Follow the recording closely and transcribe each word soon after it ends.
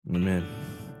Amen.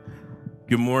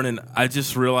 Good morning. I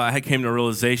just realized, I came to a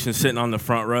realization sitting on the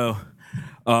front row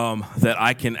that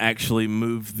I can actually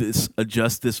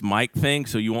adjust this mic thing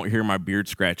so you won't hear my beard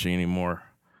scratching anymore,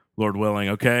 Lord willing,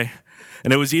 okay?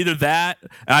 And it was either that,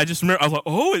 and I just remember, I was like,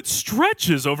 oh, it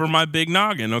stretches over my big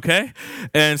noggin, okay?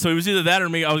 And so it was either that or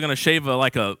me, I was going to shave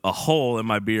a hole in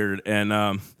my beard.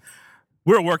 And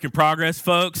we're a work in progress,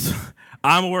 folks.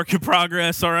 I'm a work in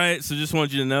progress, all right? So just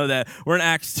wanted you to know that. We're in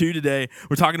Acts 2 today.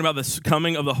 We're talking about the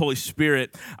coming of the Holy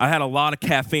Spirit. I had a lot of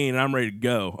caffeine, and I'm ready to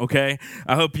go, okay?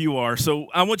 I hope you are. So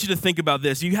I want you to think about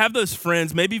this. You have those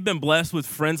friends. Maybe you've been blessed with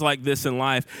friends like this in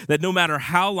life that no matter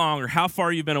how long or how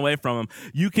far you've been away from them,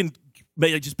 you can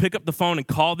just pick up the phone and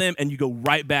call them, and you go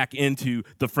right back into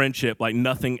the friendship like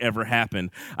nothing ever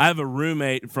happened. I have a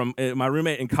roommate my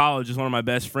roommate in college is one of my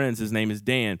best friends. His name is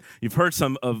Dan. You've heard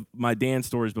some of my Dan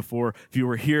stories before. If you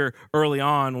were here early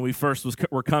on when we first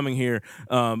were coming here,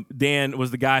 Dan was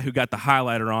the guy who got the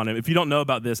highlighter on him. If you don't know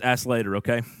about this, ask later,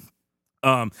 okay?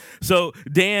 So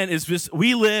Dan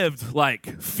we lived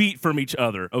like feet from each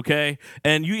other, okay?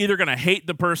 And you're either going to hate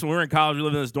the person. We were in college, we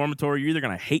lived in this dormitory. You're either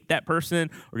going to hate that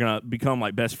person or going to become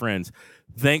like best friends.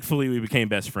 Thankfully, we became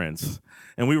best friends.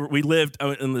 And we lived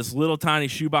in this little tiny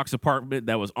shoebox apartment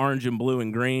that was orange and blue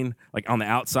and green, like on the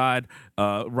outside,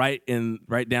 right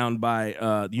down by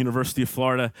the University of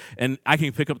Florida. And I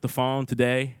can pick up the phone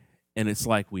today, and it's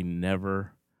like we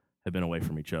never have been away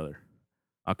from each other.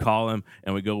 I'll call him,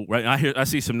 and we go right. I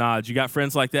see some nods. You got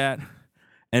friends like that?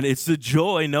 And it's the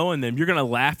joy knowing them. You're going to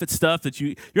laugh at stuff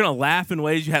you're going to laugh in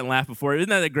ways you hadn't laughed before. Isn't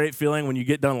that a great feeling when you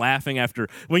get done laughing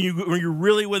when you're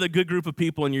really with a good group of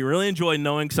people and you really enjoy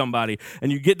knowing somebody,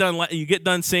 and you get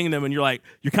done seeing them, and you're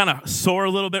kind of sore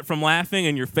a little bit from laughing,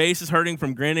 and your face is hurting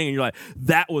from grinning, and you're like,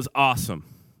 that was awesome.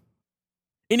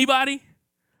 Anybody?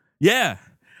 Yeah.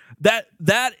 That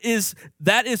is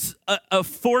a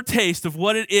foretaste of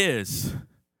what it is.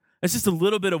 It's just a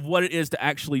little bit of what it is to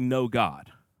actually know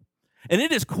God. And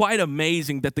it is quite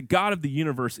amazing that the God of the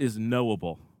universe is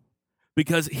knowable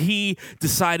because he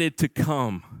decided to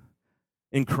come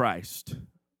in Christ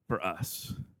for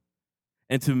us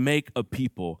and to make a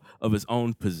people of his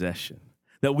own possession.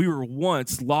 That we were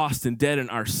once lost and dead in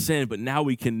our sin, but now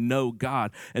we can know God.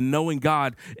 And knowing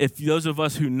God, if those of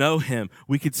us who know him,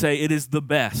 we could say it is the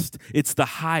best. It's the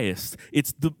highest.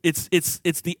 It's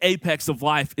the apex of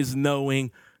life is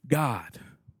knowing God.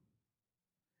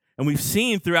 And we've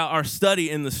seen throughout our study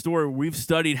in the story, we've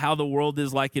studied how the world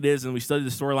is like it is, and we studied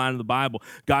the storyline of the Bible.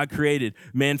 God created,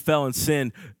 man fell in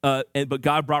sin, but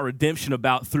God brought redemption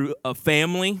about through a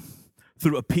family,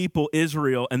 through a people,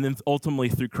 Israel, and then ultimately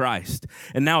through Christ.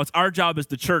 And now it's our job as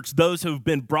the church, those who have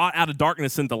been brought out of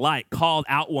darkness into light, called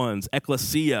out ones,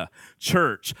 ecclesia,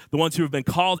 church, the ones who have been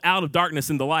called out of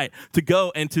darkness into light, to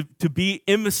go and to be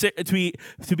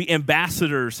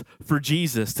ambassadors for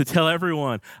Jesus, to tell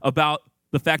everyone about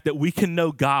the fact that we can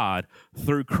know God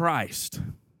through Christ.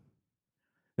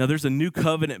 Now there's a new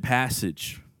covenant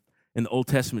passage in the Old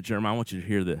Testament, Jeremiah. I want you to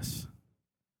hear this.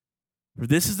 For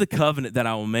this is the covenant that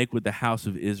I will make with the house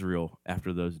of Israel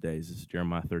after those days. This is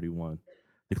Jeremiah 31,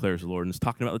 declares the Lord. And it's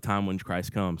talking about the time when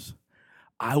Christ comes.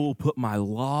 I will put my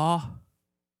law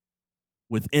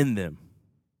within them,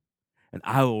 and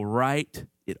I will write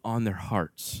it on their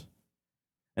hearts.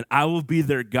 And I will be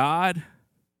their God,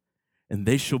 and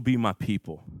they shall be my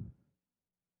people.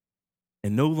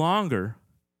 And no longer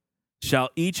shall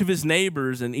each of his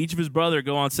neighbors and each of his brother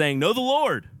go on saying, know the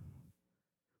Lord.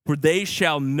 For they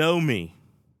shall know me,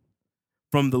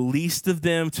 from the least of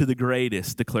them to the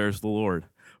greatest, declares the Lord.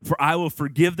 For I will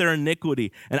forgive their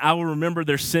iniquity, and I will remember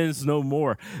their sins no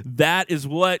more. That is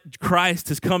what Christ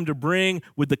has come to bring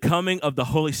with the coming of the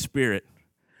Holy Spirit.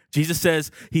 Jesus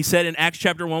he said in Acts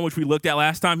chapter 1, which we looked at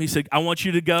last time, he said, I want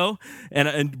you to go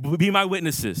and be my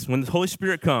witnesses. When the Holy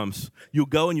Spirit comes, you'll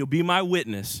go and you'll be my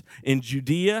witness in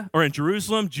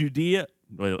Jerusalem, Judea.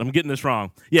 Wait, I'm getting this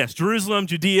wrong. Yes, Jerusalem,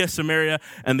 Judea, Samaria,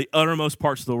 and the uttermost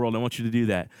parts of the world. I want you to do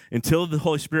that. Until the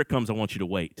Holy Spirit comes, I want you to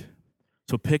wait.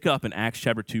 So pick up in Acts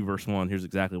chapter 2, verse 1. Here's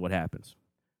exactly what happens.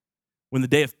 When the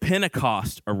day of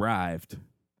Pentecost arrived,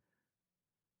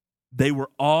 they were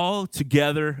all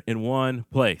together in one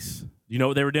place. You know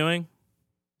what they were doing?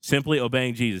 Simply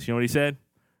obeying Jesus. You know what he said?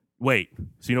 Wait.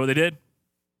 So you know what they did?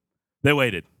 They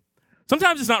waited.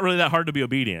 Sometimes it's not really that hard to be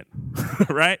obedient,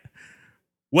 right?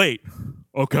 Wait.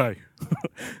 Okay.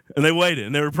 And they waited,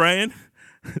 and they were praying.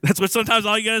 That's what sometimes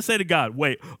all you got to say to God.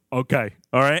 Wait. Okay.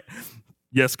 All right.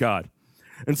 Yes, God.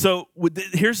 And so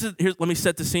here's let me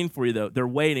set the scene for you, though. They're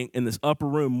waiting in this upper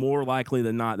room, more likely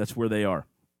than not. That's where they are.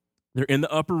 They're in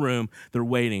the upper room. They're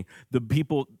waiting. The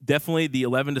people, definitely the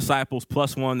 11 disciples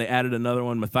plus one, they added another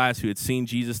one, Matthias, who had seen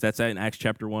Jesus. That's in Acts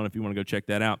chapter 1 if you want to go check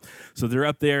that out. So they're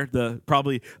up there.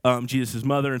 Probably Jesus'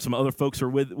 mother and some other folks are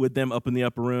with them up in the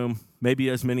upper room, maybe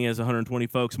as many as 120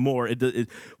 folks, more.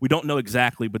 We don't know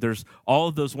exactly, but there's all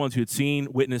of those ones who had seen,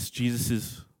 witnessed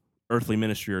Jesus' earthly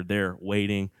ministry are there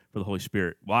waiting for the Holy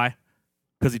Spirit. Why?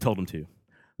 Because he told them to.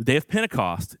 The day of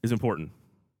Pentecost is important.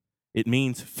 It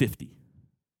means 50.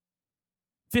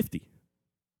 50.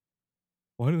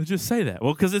 Why did I just say that?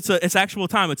 Well, because it's actual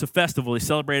time. It's a festival. They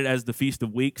celebrate it as the Feast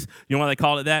of Weeks. You know why they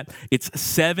call it that? It's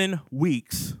 7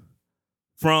 weeks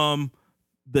from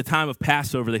the time of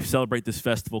Passover. They celebrate this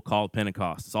festival called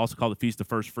Pentecost. It's also called the Feast of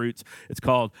First Fruits. It's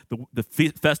called the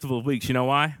Festival of Weeks. You know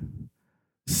why?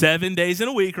 7 days in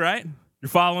a week, right? You're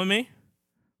following me?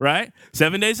 Right?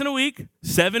 7 days in a week,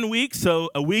 7 weeks.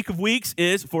 So a week of weeks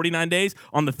is 49 days.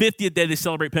 On the 50th day, they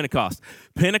celebrate Pentecost.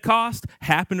 Pentecost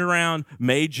happened around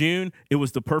May, June. It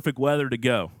was the perfect weather to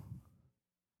go.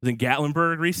 I was in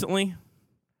Gatlinburg recently.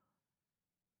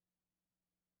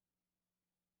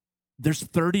 There's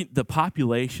the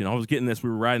population. I was getting this.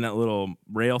 We were riding that little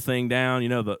rail thing down,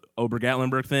 the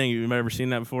Ober-Gatlinburg thing. You've ever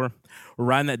seen that before? We're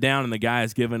riding that down, and the guy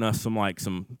has given us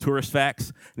some tourist facts.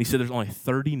 And he said there's only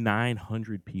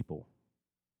 3,900 people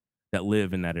that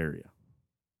live in that area,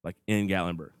 like in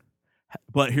Gatlinburg.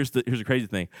 But here's the crazy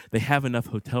thing. They have enough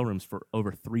hotel rooms for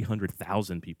over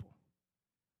 300,000 people.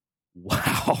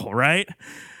 Wow, right?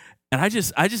 And I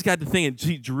just got to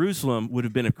thinking, Jerusalem would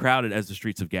have been as crowded as the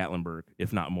streets of Gatlinburg,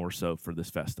 if not more so, for this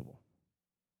festival.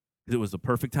 Because it was the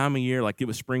perfect time of year, like it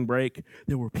was spring break.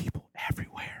 There were people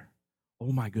everywhere.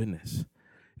 Oh my goodness.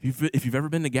 If you've ever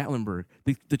been to Gatlinburg,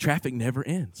 the traffic never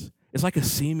ends. It's like a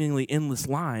seemingly endless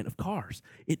line of cars.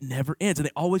 It never ends, and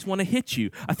they always want to hit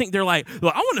you. I think they're like, I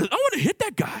want to hit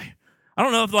that guy. I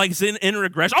don't know if it's in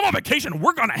regression. I'm on vacation.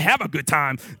 We're going to have a good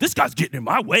time. This guy's getting in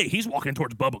my way. He's walking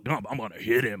towards Bubba Gump. I'm going to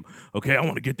hit him. Okay, I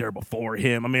want to get there before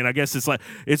him. I mean, I guess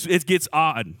it gets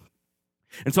odd.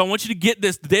 And so I want you to get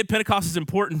this. The day of Pentecost is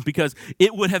important because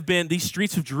it would have been, these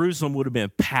streets of Jerusalem would have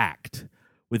been packed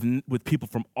with people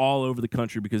from all over the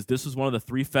country, because this was one of the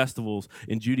 3 festivals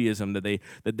in Judaism that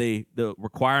the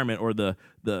requirement or the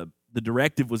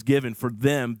directive was given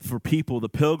for people, the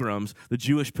pilgrims, the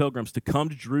Jewish pilgrims, to come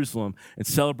to Jerusalem and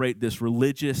celebrate this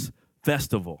religious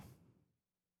festival.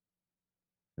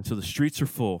 And so the streets are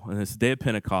full, and it's the day of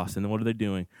Pentecost, and then what are they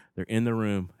doing? They're in the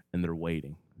room, and they're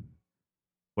waiting.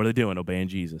 What are they doing? Obeying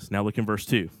Jesus. Now look in verse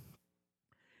 2.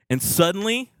 And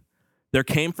suddenly there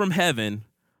came from heaven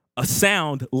a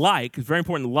sound like, it's very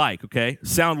important, like, okay?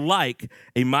 Sound like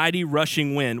a mighty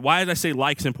rushing wind. Why did I say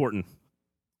like's important?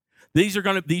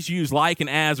 These use like and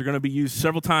as are going to be used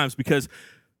several times because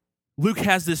Luke,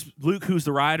 who's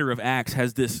the writer of Acts,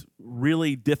 has this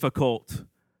really difficult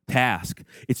task.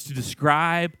 It's to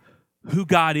describe who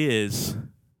God is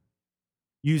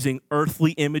using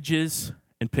earthly images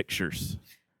and pictures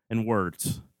and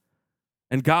words.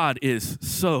 And God is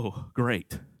so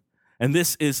great. And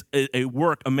this is a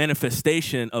work, a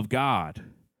manifestation of God.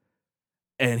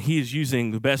 And he is using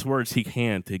the best words he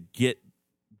can to get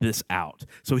this out.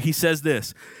 So he says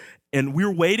this, and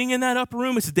we're waiting in that upper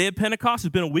room. It's the day of Pentecost.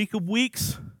 It's been a week of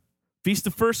weeks. Feast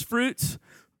of First Fruits.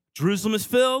 Jerusalem is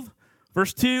filled.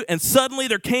 Verse 2, and suddenly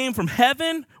there came from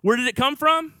heaven. Where did it come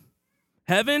from?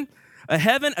 Heaven.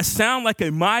 A sound like a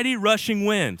mighty rushing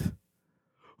wind.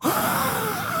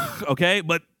 Okay,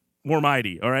 but more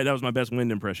mighty. All right, that was my best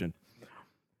wind impression.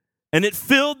 And it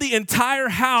filled the entire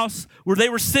house where they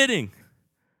were sitting.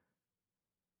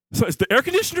 So is the air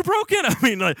conditioner broken? I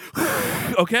mean,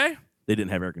 okay. They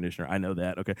didn't have air conditioner. I know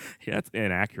that. Okay. Yeah, that's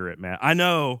inaccurate, Matt. I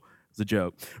know. It's a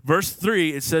joke. Verse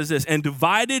 3, it says this, and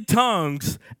divided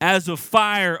tongues as of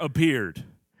fire appeared.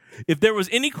 If there was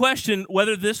any question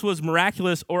whether this was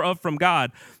miraculous or from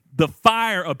God, the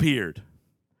fire appeared.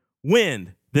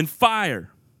 Wind, then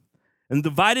fire. And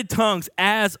divided tongues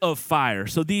as of fire.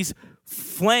 So these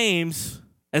flames,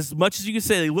 as much as you can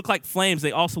say they look like flames,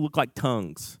 they also look like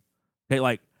tongues. Okay,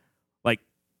 like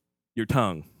your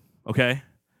tongue, okay?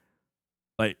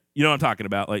 Like, you know what I'm talking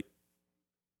about, like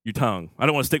your tongue. I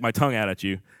don't want to stick my tongue out at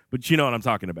you, but you know what I'm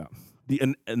talking about.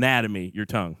 The anatomy, your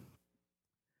tongue.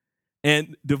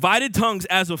 And divided tongues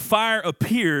as of fire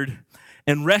appeared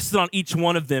and rested on each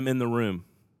one of them in the room.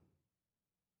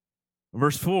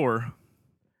 Verse 4,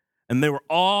 and they were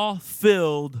all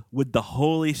filled with the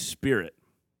Holy Spirit.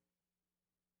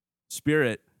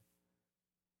 Spirit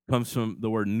comes from the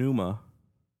word pneuma,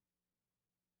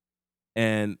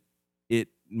 and it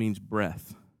means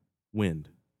breath, wind.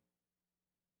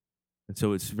 And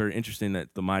so it's very interesting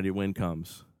that the mighty wind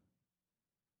comes.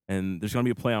 And there's going to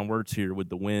be a play on words here with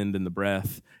the wind and the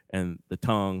breath and the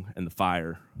tongue and the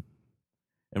fire.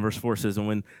 And verse 4 says, and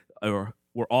when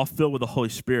we're all filled with the Holy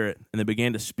Spirit, and they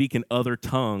began to speak in other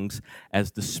tongues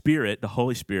as the Spirit, the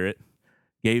Holy Spirit,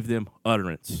 gave them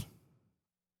utterance.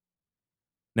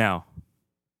 Now,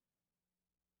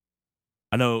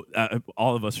 I know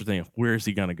all of us are thinking, where is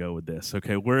he going to go with this?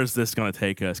 Okay, where is this going to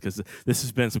take us? Because this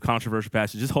has been some controversial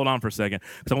passage. Just hold on for a second,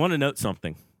 because I want to note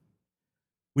something.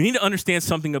 We need to understand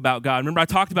something about God. Remember, I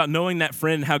talked about knowing that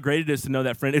friend and how great it is to know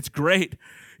that friend. It's great.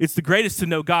 It's the greatest to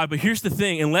know God. But here's the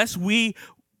thing. Unless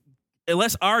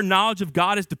our knowledge of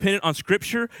God is dependent on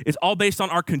Scripture, it's all based on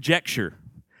our conjecture.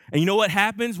 And you know what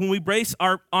happens when we base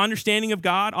our understanding of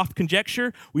God off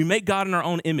conjecture? We make God in our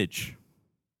own image.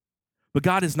 But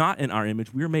God is not in our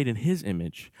image. We are made in his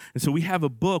image. And so we have a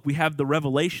book. We have the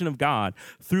revelation of God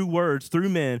through words, through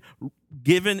men,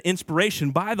 given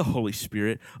inspiration by the Holy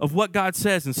Spirit of what God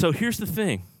says. And so here's the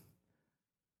thing.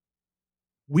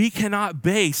 We cannot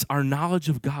base our knowledge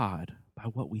of God by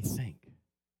what we think.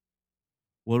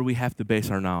 What do we have to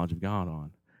base our knowledge of God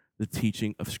on? The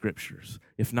teaching of Scriptures.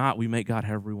 If not, we make God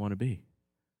however we want to be.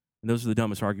 And those are the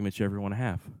dumbest arguments you ever want to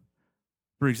have.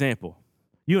 For example,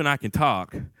 you and I can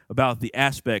talk about the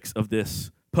aspects of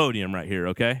this podium right here,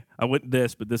 okay? I went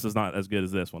this, but this is not as good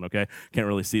as this one, okay? Can't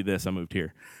really see this. I moved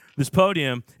here. This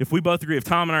podium, if we both agree, if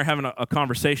Tom and I are having a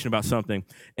conversation about something,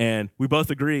 and we both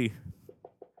agree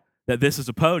that this is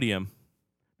a podium,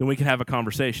 then we can have a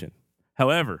conversation.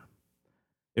 However,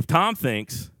 if Tom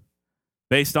thinks,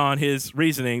 based on his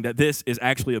reasoning, that this is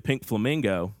actually a pink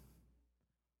flamingo,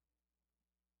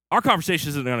 our conversation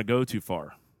isn't going to go too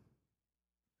far.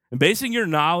 And basing your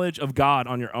knowledge of God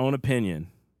on your own opinion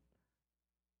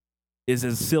is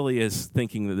as silly as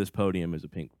thinking that this podium is a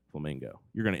pink flamingo.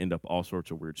 You're going to end up all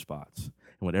sorts of weird spots. And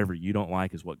whatever you don't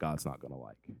like is what God's not going to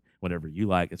like. Whatever you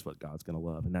like is what God's going to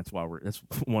love. And that's that's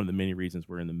one of the many reasons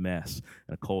we're in the mess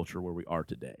and a culture where we are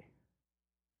today.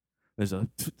 There's a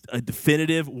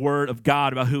definitive word of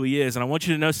God about who he is. And I want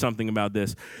you to know something about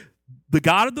this. The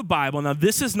God of the Bible, now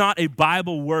this is not a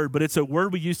Bible word, but it's a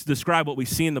word we use to describe what we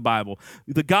see in the Bible.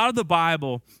 The God of the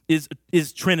Bible is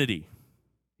Trinity.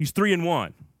 He's 3 in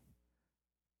 1.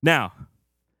 Now,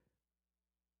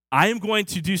 I am going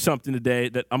to do something today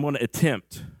that I'm going to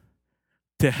attempt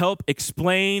to help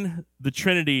explain the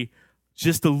Trinity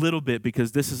just a little bit,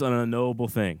 because this is an unknowable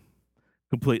thing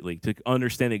completely, to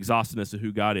understand the exhaustiveness of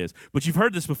who God is. But you've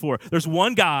heard this before. There's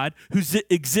one God who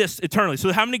exists eternally.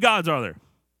 So how many gods are there?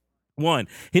 One.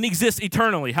 He exists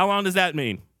eternally. How long does that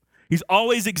mean? He's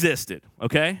always existed,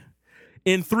 okay?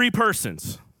 In 3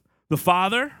 persons. The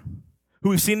Father, who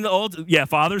we've seen in the Old,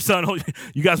 Father, Son, Holy,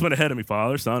 you guys went ahead of me,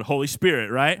 Father, Son, Holy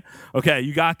Spirit, right? Okay,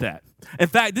 you got that. In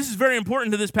fact, this is very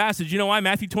important to this passage. You know why?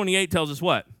 Matthew 28 tells us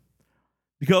what?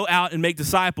 Go out and make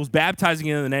disciples, baptizing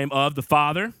in the name of the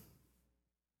Father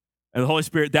and the Holy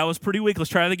Spirit. That was pretty weak.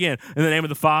 Let's try it again. In the name of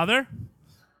the Father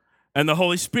and the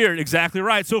Holy Spirit. Exactly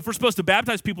right. So if we're supposed to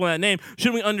baptize people in that name,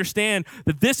 shouldn't we understand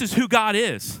that this is who God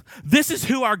is? This is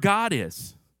who our God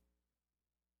is.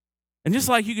 And just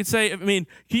like you could say, I mean,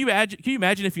 can you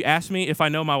imagine if you asked me if I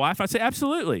know my wife? I'd say,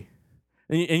 absolutely.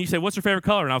 And you say, what's her favorite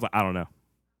color? And I was like, I don't know.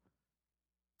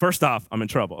 First off, I'm in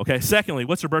trouble, okay? Secondly,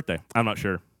 what's her birthday? I'm not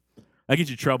sure. That gets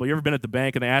you in trouble. You ever been at the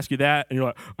bank and they ask you that? And you're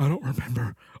like, I don't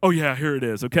remember. Oh, yeah, here it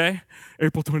is, okay?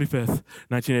 April 25th,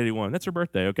 1981. That's her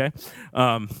birthday, okay?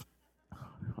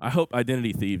 I hope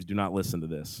identity thieves do not listen to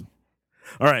this.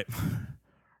 All right.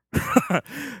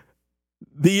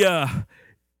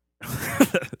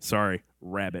 Sorry,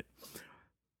 rabbit.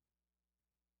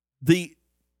 The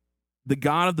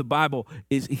God of the Bible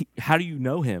how do you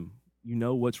know him? You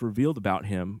know what's revealed about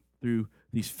him through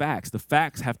these facts. The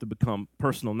facts have to become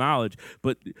personal knowledge,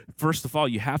 but first of all,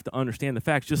 you have to understand the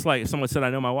facts. Just like if someone said, I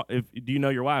know my wife, do you know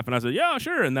your wife? And I said, yeah,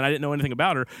 sure. And then I didn't know anything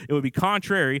about her. It would be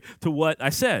contrary to what I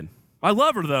said. I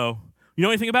love her, though. You know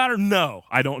anything about her? No,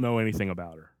 I don't know anything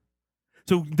about her.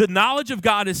 So the knowledge of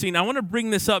God is seen. I want to bring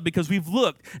this up because we've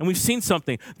looked and we've seen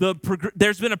something.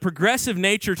 There's been a progressive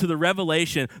nature to the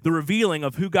revelation, the revealing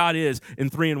of who God is in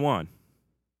 3 in 1.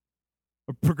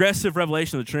 A progressive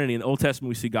revelation of the Trinity. In the Old Testament,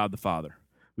 we see God the Father.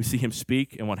 We see him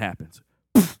speak, and what happens?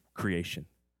 Poof, creation.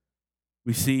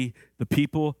 We see the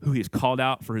people who he has called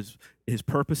out for his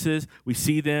purposes. We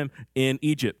see them in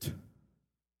Egypt.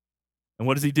 And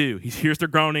what does he do? He hears their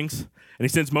groanings, and he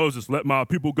sends Moses, let my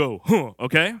people go.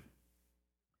 Okay?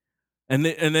 And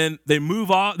then they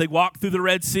move off, they walk through the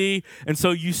Red Sea, and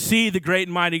so you see the great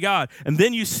and mighty God. And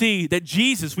then you see that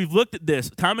Jesus, we've looked at this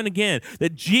time and again,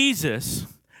 that Jesus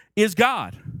is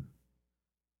God.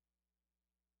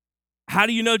 How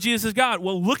do you know Jesus is God?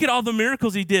 Well, look at all the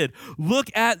miracles he did.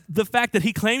 Look at the fact that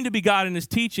he claimed to be God in his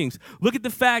teachings. Look at the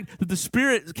fact that the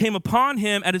Spirit came upon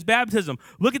him at his baptism.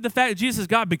 Look at the fact that Jesus is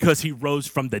God because he rose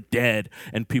from the dead,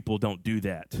 and people don't do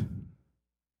that.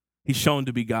 He's shown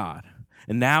to be God.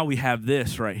 And now we have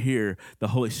this right here. The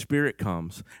Holy Spirit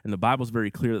comes, and the Bible's very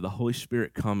clear that the Holy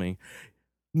Spirit coming.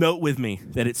 Note with me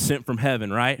that it's sent from heaven,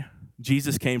 right?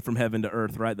 Jesus came from heaven to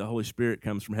earth, right? The Holy Spirit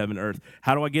comes from heaven to earth.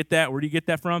 How do I get that? Where do you get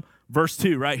that from? Verse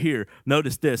 2 right here.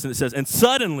 Notice this. And it says, and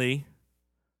suddenly,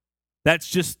 that's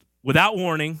just without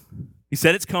warning. He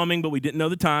said it's coming, but we didn't know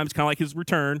the time. It's kind of like his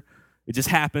return. It just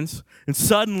happens. And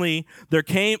suddenly, there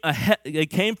came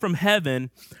from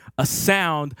heaven a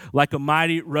sound like a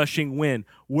mighty rushing wind.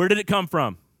 Where did it come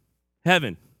from?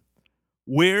 Heaven.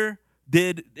 Where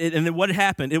did it, and then what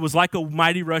happened? It was like a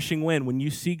mighty rushing wind. When you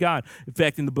see God, in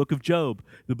fact, in the book of Job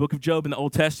in the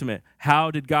Old Testament,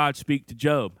 how did God speak to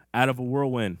Job? Out of a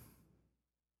whirlwind.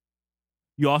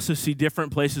 You also see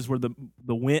different places where the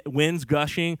winds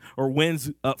gushing or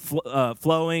winds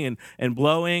flowing and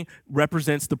blowing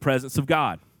represents the presence of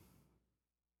God.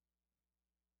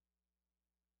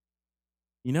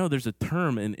 You know, there's a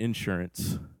term in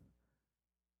insurance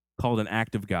called an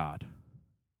act of God.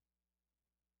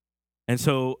 And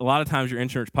so a lot of times your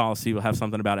insurance policy will have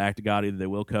something about act of God. Either they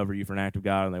will cover you for an act of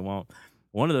God or they won't.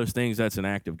 One of those things that's an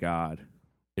act of God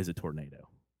is a tornado.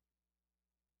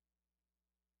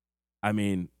 I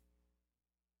mean,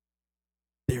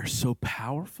 they're so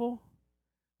powerful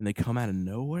and they come out of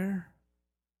nowhere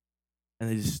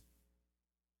and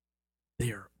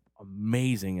they are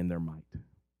amazing in their might. I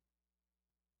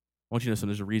want you to know something.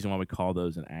 There's a reason why we call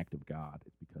those an act of God.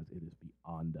 It's because it is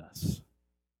beyond us.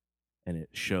 And it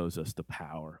shows us the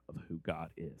power of who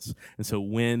God is. And so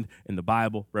wind in the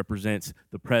Bible represents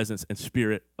the presence and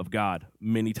spirit of God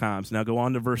many times. Now go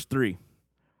on to verse 3.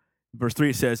 Verse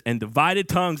 3 says, and divided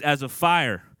tongues as of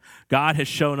fire. God has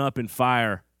shown up in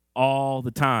fire all the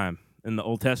time in the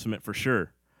Old Testament for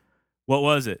sure. What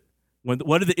was it?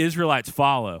 What did the Israelites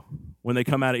follow when they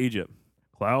come out of Egypt?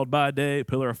 Cloud by day,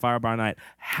 pillar of fire by night.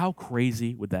 How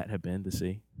crazy would that have been to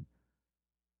see?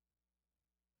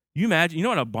 You imagine, you know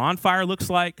what a bonfire looks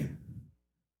like?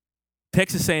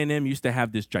 Texas A&M used to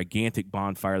have this gigantic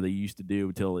bonfire they used to do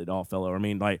until it all fell over. I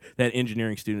mean, like that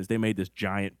engineering students, they made this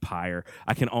giant pyre.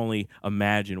 I can only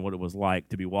imagine what it was like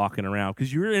to be walking around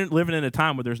because you're living in a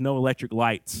time where there's no electric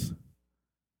lights.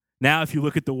 Now, if you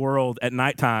look at the world at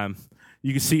nighttime,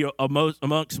 you can see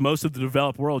amongst most of the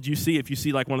developed world, if you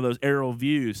see like one of those aerial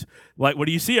views, like what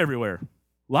do you see everywhere?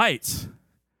 Lights.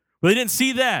 Well, they didn't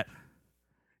see that.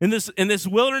 In this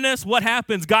wilderness, what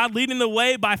happens? God leading the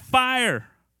way by fire.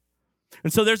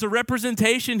 And so there's a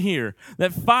representation here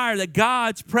that fire, that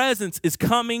God's presence is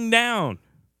coming down.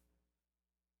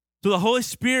 So the Holy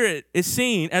Spirit is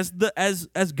seen as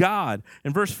God.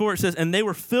 In verse 4 it says, and they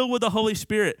were filled with the Holy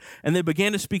Spirit, and they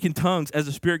began to speak in tongues as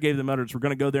the Spirit gave them utterance. We're going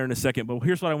to go there in a second, but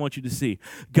here's what I want you to see.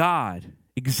 God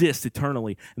exists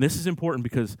eternally. And this is important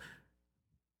because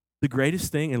the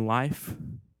greatest thing in life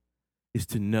is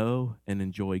to know and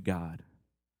enjoy God.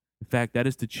 In fact, that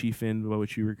is the chief end by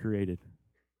which you were created.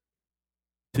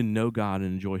 To know God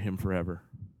and enjoy Him forever.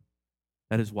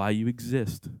 That is why you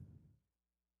exist.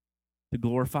 To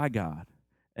glorify God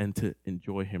and to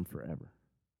enjoy Him forever.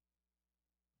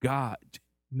 God,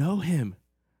 know Him.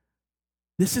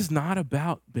 This is not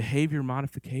about behavior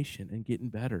modification and getting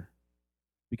better.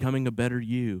 Becoming a better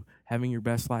you, having your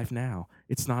best life now.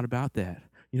 It's not about that.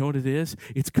 You know what it is?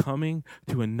 It's coming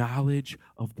to a knowledge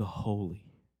of the holy.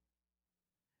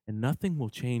 And nothing will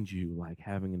change you like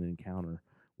having an encounter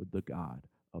with the God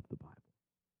of the Bible.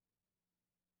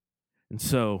 And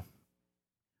so,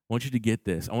 I want you to get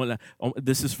this.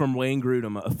 This is from Wayne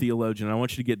Grudem, a theologian. I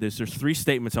want you to get this. There's 3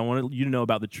 statements I want you to know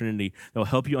about the Trinity that will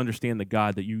help you understand the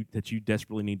God that you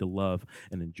desperately need to love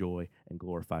and enjoy and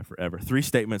glorify forever. 3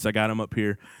 statements. I got them up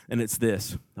here, and it's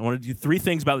this. I want to do 3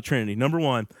 things about the Trinity. Number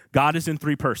 1, God is in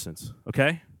 3 persons.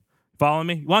 Okay? Follow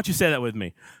me? Why don't you say that with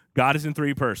me? God is in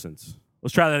 3 persons.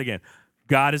 Let's try that again.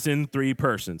 God is in 3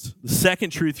 persons. The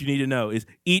second truth you need to know is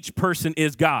each person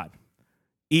is God.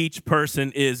 Each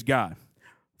person is God.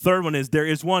 Third one is there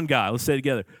is one God. Let's say it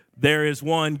together. There is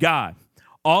one God.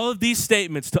 All of these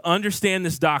statements, to understand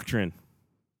this doctrine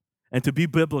and to be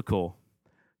biblical,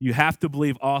 you have to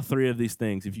believe all 3 of these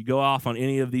things. If you go off on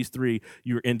any of these 3,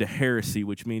 you're into heresy,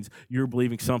 which means you're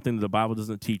believing something that the Bible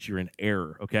doesn't teach. You're in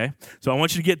error, okay? So I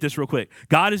want you to get this real quick.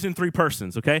 God is in 3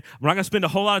 persons, okay? I'm not going to spend a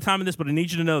whole lot of time on this, but I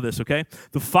need you to know this, okay?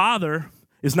 The Father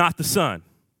is not the Son,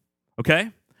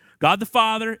 okay? God the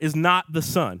Father is not the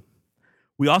Son.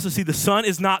 We also see the Son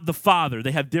is not the Father.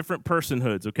 They have different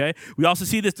personhoods, okay? We also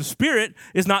see this. The Spirit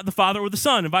is not the Father or the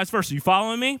Son, and vice versa. You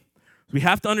following me? We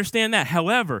have to understand that.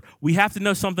 However, we have to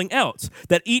know something else,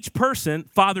 that each person,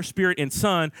 Father, Spirit, and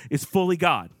Son, is fully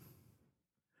God.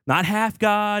 Not half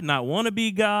God, not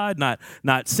wannabe God,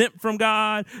 not sent from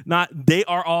God, they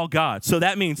are all God. So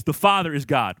that means the Father is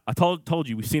God. I told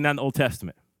you, we've seen that in the Old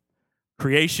Testament.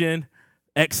 Creation,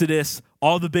 Exodus,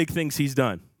 all the big things he's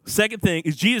done. Second thing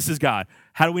is Jesus is God.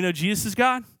 How do we know Jesus is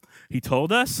God? He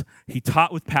told us, he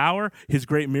taught with power, his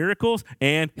great miracles,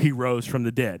 and he rose from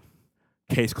the dead.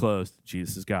 Case closed,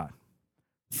 Jesus is God.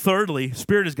 Thirdly,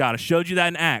 Spirit is God. I showed you that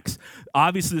in Acts.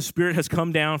 Obviously, the Spirit has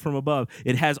come down from above.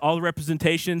 It has all the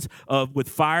representations of with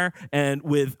fire and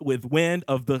with wind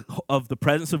of the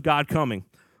presence of God coming.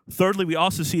 Thirdly, we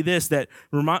also see this, that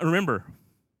remember,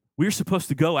 we're supposed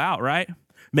to go out, right?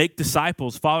 Make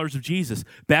disciples, followers of Jesus,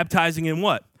 baptizing in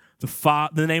what?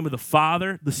 The name of the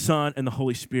Father, the Son, and the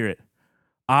Holy Spirit.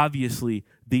 Obviously,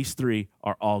 these three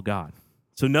are all God.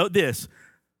 So note this,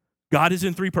 God is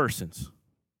in three persons.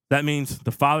 That means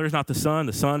the Father is not the Son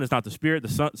is not the Spirit,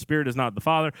 the Spirit is not the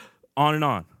Father, on and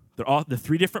on. They're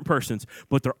three different persons,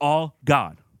 but they're all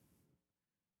God.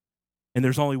 And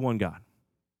there's only one God.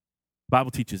 The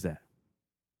Bible teaches that.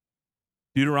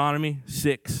 Deuteronomy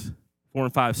 6, 4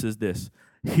 and 5 says this,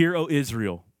 "Hear, O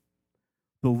Israel,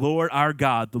 the Lord our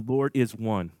God, the Lord is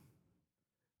one.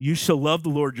 You shall love the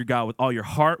Lord your God with all your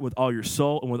heart, with all your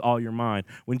soul, and with all your mind."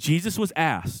 When Jesus was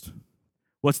asked,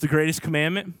 what's the greatest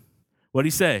commandment? What did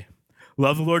he say?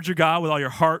 Love the Lord your God with all your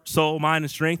heart, soul, mind,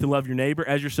 and strength, and love your neighbor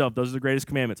as yourself. Those are the greatest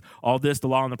commandments. All this, the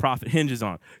law and the prophet hinges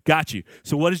on. Got you.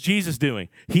 So what is Jesus doing?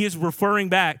 He is referring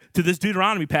back to this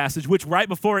Deuteronomy passage, which right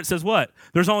before it says what?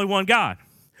 There's only one God.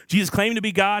 Jesus claimed to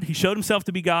be God. He showed himself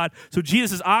to be God. So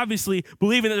Jesus is obviously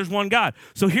believing that there's one God.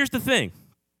 So here's the thing.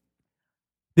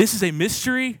 This is a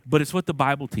mystery, but it's what the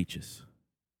Bible teaches.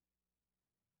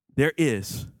 There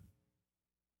is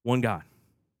one God.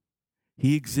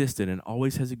 He existed and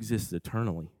always has existed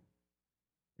eternally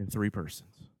in three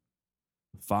persons.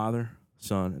 The Father,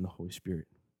 Son, and the Holy Spirit.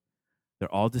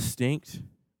 They're all distinct,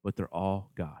 but they're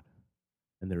all God.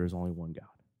 And there is only one God.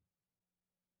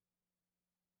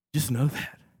 Just know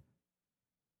that.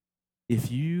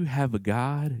 If you have a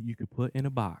God you could put in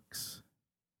a box,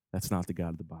 that's not the God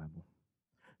of the Bible.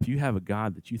 If you have a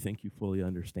God that you think you fully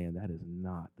understand, that is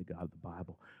not the God of the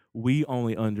Bible. We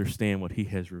only understand what he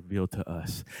has revealed to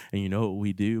us. And you know what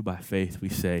we do? By faith, we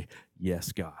say,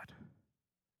 yes, God.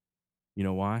 You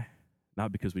know why?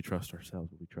 Not because we trust ourselves,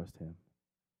 but we trust him.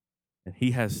 And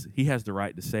he has the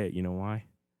right to say it. You know why?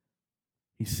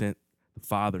 The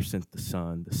Father sent the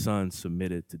Son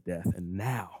submitted to death, and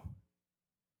now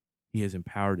he has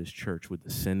empowered his church with the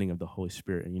sending of the Holy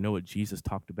Spirit. And you know what Jesus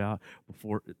talked about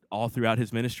before, all throughout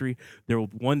his ministry? There will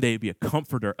one day be a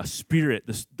comforter, a spirit,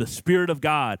 the Spirit of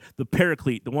God, the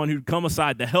paraclete, the one who'd come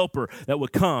aside, the helper that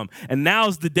would come. And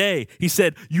now's the day. He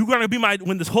said, you're going to be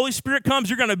when this Holy Spirit comes,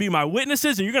 you're going to be my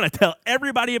witnesses, and you're going to tell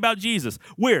everybody about Jesus.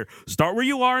 Where? Start where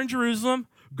you are in Jerusalem,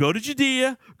 go to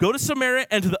Judea, go to Samaria,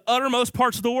 and to the uttermost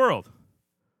parts of the world.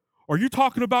 Are you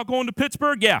talking about going to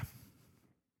Pittsburgh? Yeah.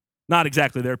 Not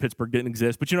exactly there. Pittsburgh didn't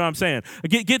exist, but you know what I'm saying.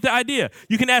 Get the idea.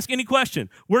 You can ask any question.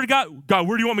 God,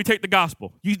 where do you want me to take the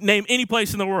gospel? You name any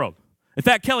place in the world. In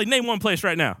fact, Kelly, name one place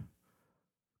right now.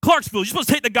 Clarksville. You're supposed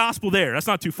to take the gospel there. That's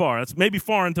not too far. That's maybe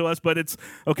foreign to us, but it's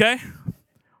okay.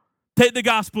 Take the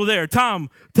gospel there. Tom,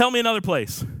 tell me another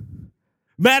place.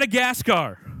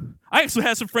 Madagascar. I actually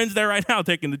have some friends there right now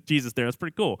taking Jesus there. That's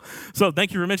pretty cool. So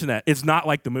thank you for mentioning that. It's not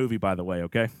like the movie, by the way,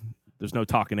 okay? There's no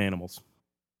talking animals.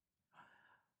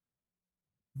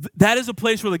 That is a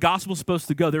place where the gospel is supposed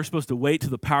to go. They're supposed to wait till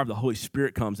the power of the Holy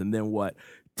Spirit comes, and then what?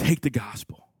 Take the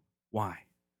gospel. Why?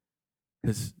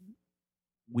 Because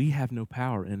we have no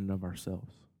power in and of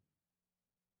ourselves.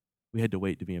 We had to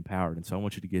wait to be empowered. And so I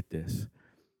want you to get this.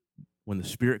 When the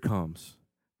Spirit comes,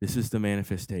 this is the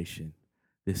manifestation.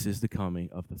 This is the coming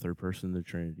of the third person of the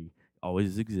Trinity.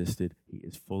 Always existed. He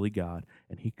is fully God,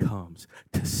 and he comes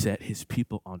to set his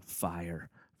people on fire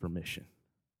for mission.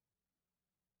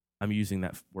 I'm using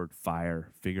that word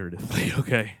fire figuratively,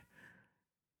 okay?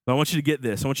 But I want you to get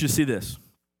this. I want you to see this.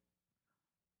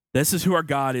 This is who our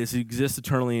God is. He exists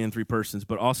eternally in three persons,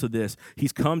 but also this.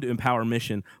 He's come to empower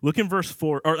mission. Look in verse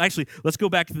 4. Or actually, let's go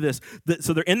back to this.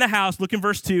 So they're in the house. Look in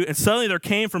verse 2. And suddenly there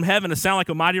came from heaven a sound like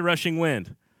a mighty rushing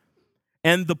wind.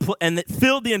 And it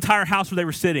filled the entire house where they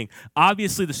were sitting.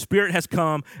 Obviously, the Spirit has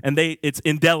come, and it's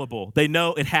indelible. They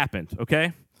know it happened,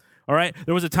 okay? All right?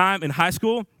 There was a time in high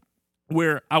school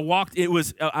where I walked,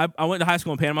 I went to high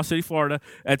school in Panama City, Florida.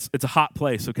 It's a hot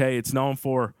place, okay? It's known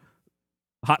for,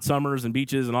 hot summers and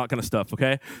beaches and all that kind of stuff,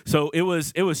 okay? So it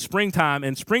was springtime,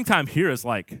 and springtime here is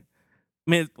like,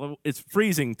 I mean, it's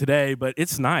freezing today, but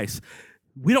it's nice.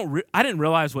 I didn't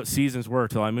realize what seasons were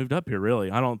till I moved up here,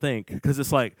 really, I don't think, because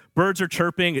it's like birds are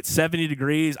chirping, it's 70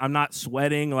 degrees, I'm not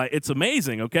sweating, like it's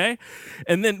amazing, okay?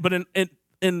 And then, but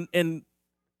in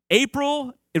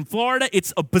April in Florida,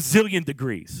 it's a bazillion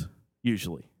degrees,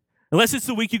 usually. Unless it's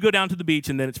the week you go down to the beach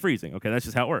and then it's freezing. Okay, that's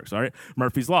just how it works, all right?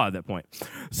 Murphy's Law at that point.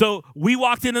 So we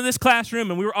walked into this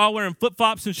classroom and we were all wearing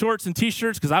flip-flops and shorts and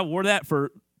T-shirts because I wore that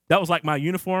was like my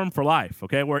uniform for life,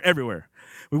 okay? I wore it everywhere.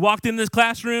 We walked into this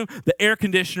classroom, the air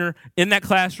conditioner in that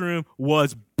classroom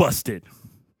was busted.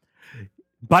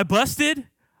 By busted,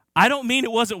 I don't mean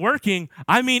it wasn't working.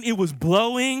 I mean it was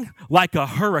blowing like a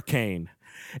hurricane.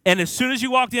 And as soon as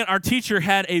you walked in, our teacher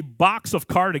had a box of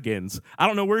cardigans. I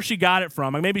don't know where she got it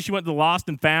from. Maybe she went to the Lost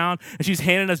and Found, and she's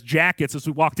handing us jackets as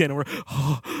we walked in. And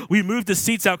we moved the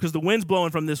seats out because the wind's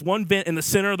blowing from this one vent in the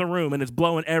center of the room, and it's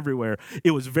blowing everywhere.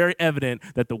 It was very evident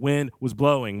that the wind was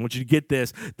blowing. I want you to get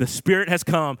this. The Spirit has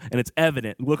come, and it's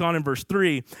evident. Look on in verse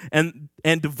 3. And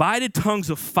divided tongues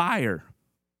of fire,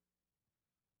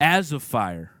 as of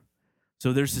fire.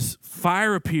 So there's this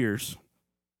fire appears.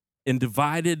 In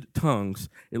divided tongues,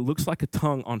 it looks like a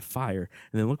tongue on fire.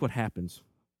 And then look what happens.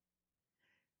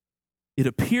 It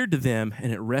appeared to them,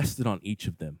 and it rested on each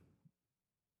of them.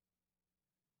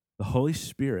 The Holy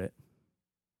Spirit,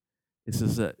 this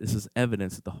is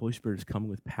evidence that the Holy Spirit is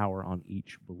coming with power on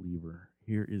each believer.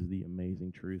 Here is the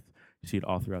amazing truth. You see it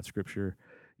all throughout Scripture.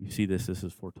 You see this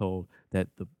is foretold, that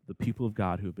the people of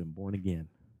God who have been born again,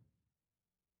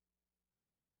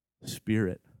 the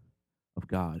Spirit of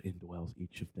God indwells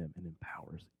each of them and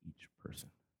empowers each person.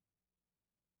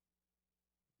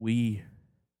 We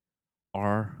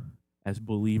are, as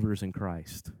believers in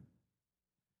Christ,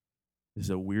 this is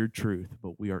a weird truth,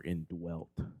 but we are indwelt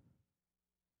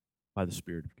by the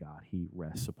Spirit of God. He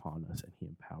rests upon us and He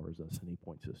empowers us and He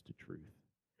points us to truth.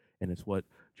 And it's what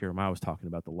Jeremiah was talking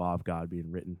about, the law of God being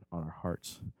written on our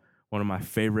hearts. One of my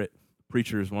favorite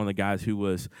preachers, one of the guys who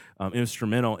was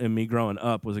instrumental in me growing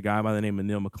up, was a guy by the name of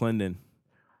Neil McClendon.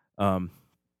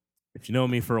 If you know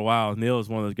me for a while, Neil is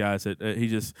one of those guys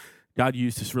that God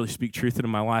used to really speak truth into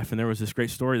my life. And there was this great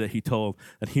story that he told,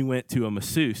 that he went to a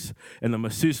masseuse, and the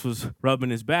masseuse was rubbing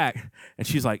his back, and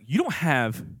she's like, "You don't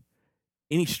have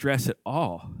any stress at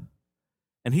all."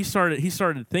 And he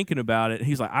started thinking about it.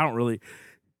 He's like, "I don't really."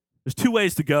 There's two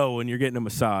ways to go when you're getting a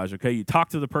massage, okay? You talk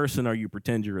to the person or you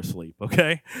pretend you're asleep,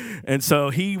 okay? And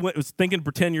so he was thinking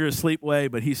pretend you're asleep way,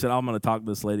 but he said, "I'm going to talk to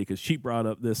this lady because she brought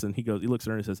up this." And he looks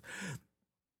at her and says,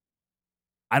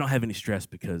 "I don't have any stress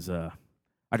because I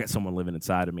got someone living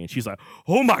inside of me." And she's like,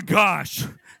 "Oh my gosh."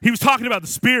 He was talking about the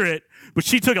Spirit, but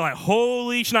she took it like,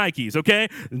 holy shnikes, okay?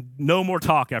 No more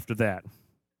talk after that. If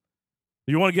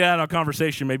you want to get out of a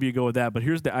conversation, maybe you go with that. But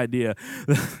here's the idea.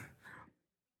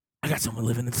 I got someone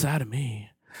living inside of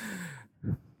me.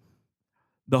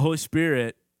 The Holy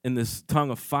Spirit in this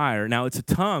tongue of fire. Now, it's a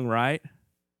tongue, right?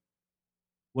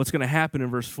 What's going to happen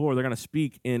in verse 4, they're going to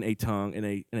speak in a tongue,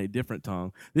 in a different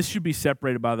tongue. This should be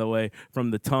separated, by the way, from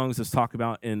the tongues that's talked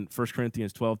about in 1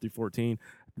 Corinthians 12 through 14.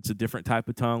 It's a different type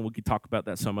of tongue. We could talk about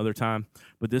that some other time.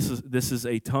 But this is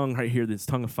a tongue right here, this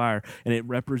tongue of fire, and it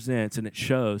represents and it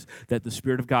shows that the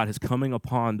Spirit of God is coming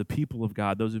upon the people of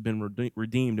God, those who have been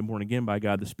redeemed and born again by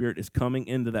God. The Spirit is coming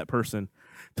into that person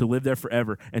to live there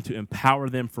forever and to empower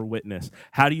them for witness.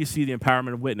 How do you see the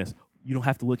empowerment of witness? You don't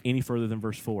have to look any further than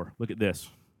verse 4. Look at this.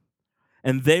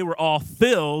 And they were all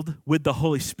filled with the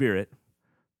Holy Spirit,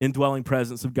 indwelling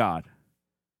presence of God.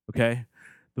 Okay?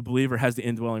 The believer has the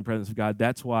indwelling presence of God.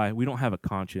 That's why we don't have a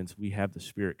conscience. We have the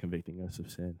Spirit convicting us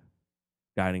of sin,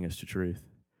 guiding us to truth,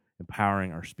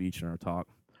 empowering our speech and our talk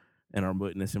and our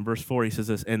witness. In verse 4, he says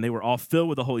this, and they were all filled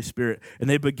with the Holy Spirit, and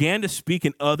they began to speak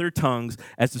in other tongues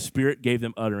as the Spirit gave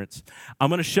them utterance. I'm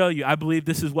going to show you, I believe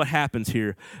this is what happens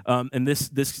here. And this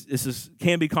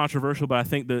can be controversial, but I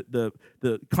think the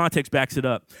context backs it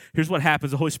up. Here's what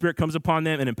happens. The Holy Spirit comes upon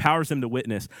them and empowers them to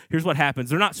witness. Here's what happens.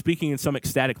 They're not speaking in some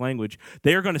ecstatic language.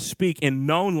 They are going to speak in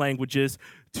known languages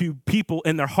to people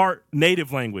in their heart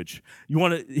native language.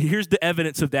 Here's the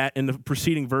evidence of that in the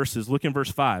preceding verses. Look in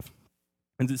verse 5.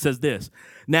 And it says this,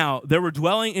 now there were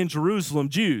dwelling in Jerusalem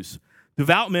Jews,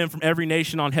 devout men from every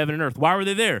nation on heaven and earth. Why were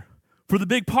they there? For the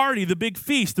big party, the big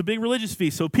feast, the big religious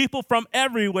feast. So people from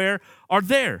everywhere are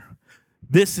there.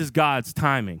 This is God's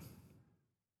timing.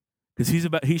 Because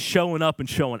he's showing up and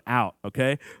showing out,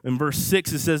 okay? In verse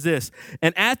 6 it says this,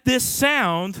 and at this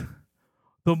sound,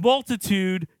 the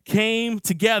multitude came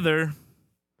together,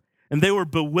 and they were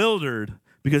bewildered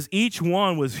because each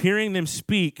one was hearing them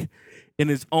speak in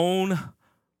his own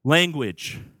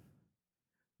Language.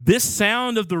 This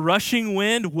sound of the rushing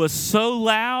wind was so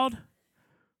loud,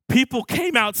 people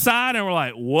came outside and were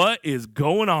like, what is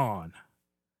going on?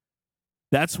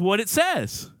 That's what it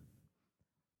says.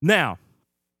 Now,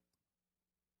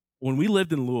 when we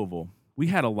lived in Louisville, we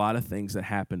had a lot of things that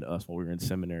happened to us while we were in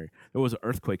seminary. There was an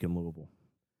earthquake in Louisville.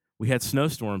 We had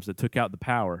snowstorms that took out the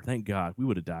power. Thank God. We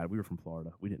would have died. We were from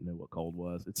Florida. We didn't know what cold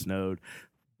was. It snowed.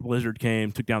 Blizzard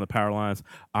came, took down the power lines.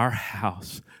 Our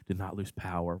house did not lose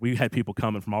power. We had people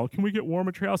coming from all, can we get warm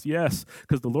at your house? Yes,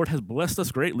 because the Lord has blessed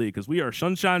us greatly because we are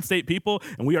Sunshine State people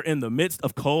and we are in the midst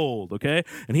of cold, okay?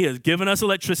 And he has given us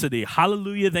electricity.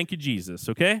 Hallelujah, thank you, Jesus,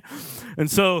 okay? And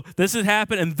so this has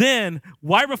happened. And then,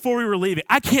 right before we were leaving,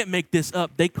 I can't make this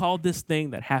up. They called this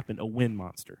thing that happened a wind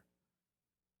monster.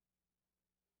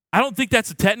 I don't think that's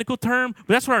a technical term, but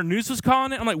that's what our news was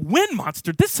calling it. I'm like, wind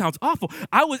monster, this sounds awful.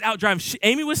 I was out driving.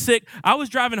 Amy was sick. I was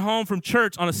driving home from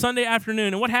church on a Sunday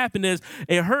afternoon, and what happened is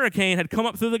a hurricane had come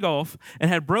up through the Gulf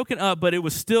and had broken up, but it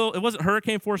wasn't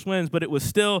hurricane force winds, but it was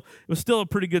still a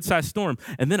pretty good sized storm.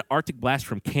 And then an Arctic blast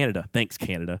from Canada, thanks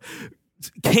Canada,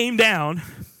 came down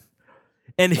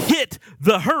and hit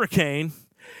the hurricane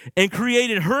and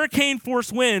created hurricane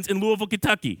force winds in Louisville,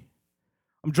 Kentucky.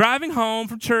 I'm driving home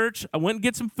from church. I went and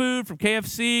get some food from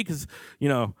KFC because,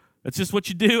 that's just what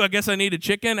you do. I guess I needed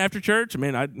chicken after church. I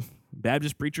mean,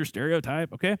 Baptist preacher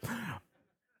stereotype, okay?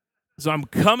 So I'm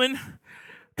coming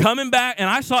back, and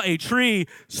I saw a tree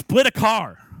split a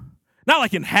car. Not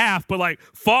like in half, but like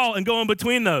fall and go in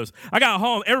between those. I got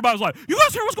home. Everybody was like, you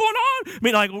guys hear what's going on? I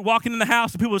mean, like walking in the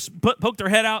house, and people poked their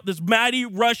head out. This mighty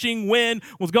rushing wind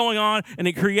was going on, and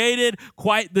it created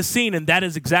quite the scene. And that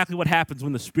is exactly what happens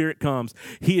when the Spirit comes.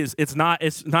 It's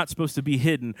not supposed to be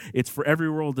hidden. It's for every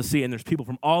world to see. And there's people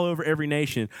from all over every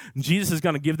nation. And Jesus is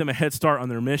going to give them a head start on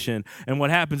their mission. And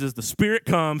what happens is the Spirit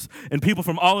comes, and people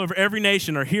from all over every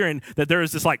nation are hearing that there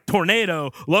is this like tornado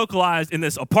localized in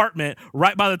this apartment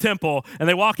right by the temple. And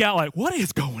they walk out like, what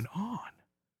is going on?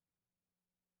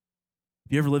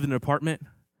 If you ever lived in an apartment,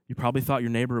 you probably thought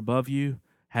your neighbor above you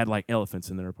had like elephants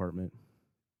in their apartment.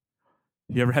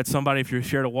 If you ever had somebody, if you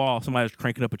shared a wall, somebody was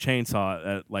cranking up a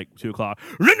chainsaw at like 2 o'clock.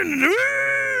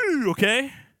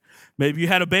 Okay? Maybe you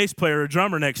had a bass player or a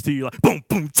drummer next to you, like boom,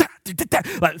 boom, ta, ta, ta,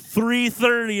 ta, like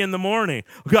 3:30 in the morning.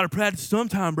 We got to practice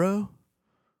sometime, bro.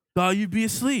 Thought you'd be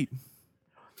asleep.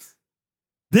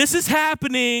 This is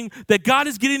happening, that God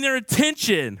is getting their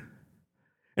attention.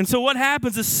 And so what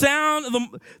happens, at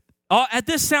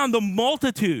this sound, the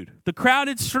multitude, the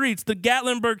crowded streets, the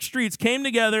Gatlinburg streets came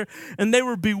together, and they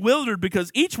were bewildered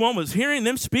because each one was hearing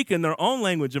them speak in their own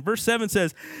language. And verse 7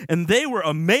 says, and they were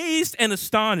amazed and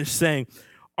astonished, saying,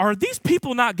 are these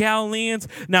people not Galileans?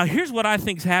 Now, here's what I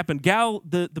think's happened.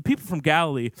 The people from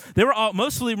Galilee, they were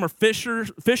mostly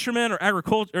fishermen or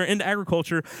into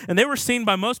agriculture, and they were seen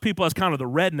by most people as kind of the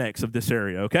rednecks of this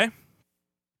area, okay?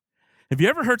 Have you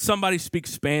ever heard somebody speak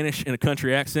Spanish in a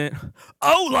country accent?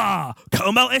 Hola,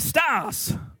 ¿cómo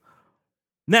estás?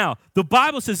 Now, the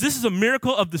Bible says this is a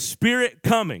miracle of the Spirit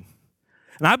coming.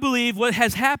 And I believe what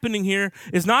has happening here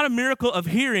is not a miracle of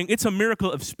hearing, it's a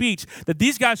miracle of speech. That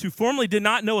these guys who formerly did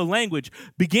not know a language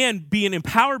began being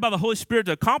empowered by the Holy Spirit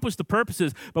to accomplish the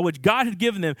purposes by which God had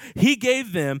given them. He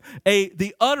gave them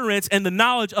the utterance and the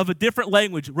knowledge of a different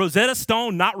language. Rosetta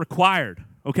Stone not required,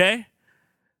 okay?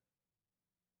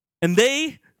 And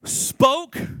they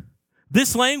spoke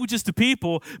this language is to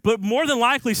people, but more than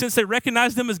likely, since they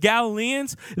recognized them as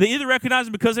Galileans, they either recognized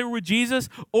them because they were with Jesus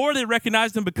or they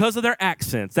recognized them because of their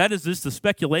accents. That is just a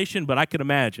speculation, but I can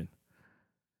imagine.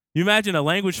 You imagine a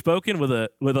language spoken with a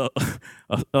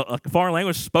foreign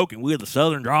language spoken with a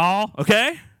southern drawl,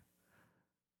 okay?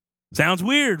 Sounds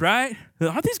weird, right?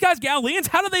 Aren't these guys Galileans?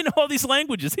 How do they know all these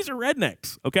languages? These are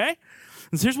rednecks, okay?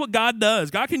 And so here's what God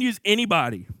does. God can use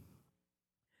anybody.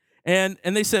 And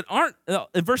they said,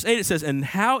 in verse 8 it says, and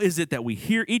how is it that we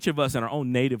hear each of us in our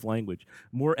own native language?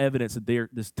 More evidence that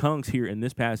this tongues here in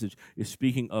this passage is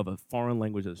speaking of a foreign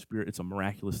language of the Spirit. It's a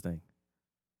miraculous thing.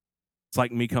 It's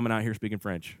like me coming out here speaking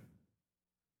French.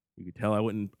 You could tell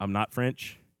I'm not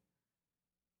French,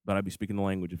 but I'd be speaking the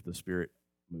language if the Spirit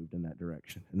moved in that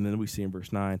direction. And then we see in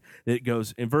verse 9, it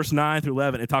goes, in verse 9 through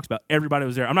 11, it talks about everybody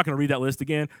was there. I'm not going to read that list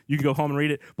again. You can go home and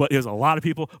read it, but there's a lot of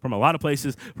people from a lot of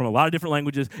places, from a lot of different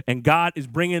languages, and God is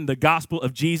bringing the gospel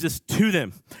of Jesus to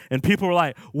them. And people were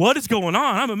like, what is going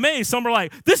on? I'm amazed. Some are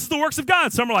like, this is the works of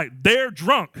God. Some are like, they're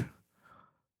drunk.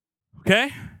 Okay?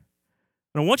 And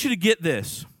I want you to get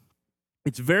this.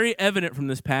 It's very evident from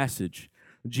this passage.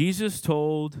 Jesus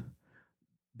told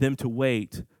them to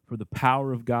wait for the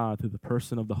power of God through the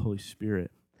person of the Holy Spirit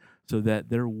so that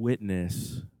their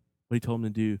witness, what he told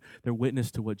them to do, their witness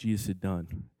to what Jesus had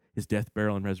done. his death,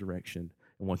 burial, and resurrection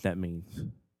and what that means.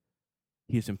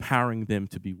 He is empowering them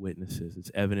to be witnesses.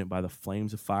 It's evident by the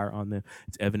flames of fire on them.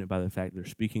 It's evident by the fact they're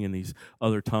speaking in these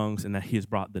other tongues and that he has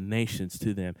brought the nations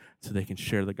to them so they can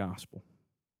share the gospel.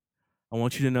 I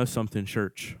want you to know something,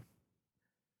 church.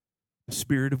 The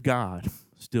Spirit of God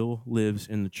still lives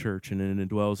in the church, and it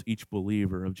indwells each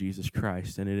believer of Jesus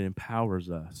Christ, and it empowers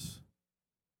us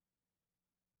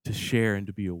to share and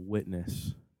to be a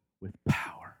witness with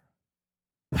power.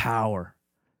 Power.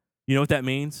 You know what that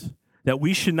means? That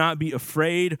we should not be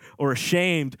afraid or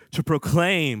ashamed to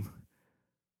proclaim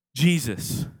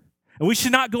Jesus. And we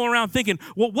should not go around thinking,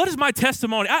 well, what is my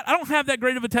testimony? I don't have that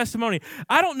great of a testimony.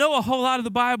 I don't know a whole lot of the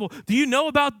Bible. Do you know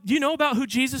about who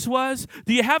Jesus was?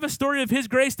 Do you have a story of his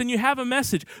grace? Then you have a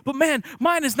message. But man,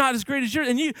 mine is not as great as yours.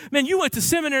 And you went to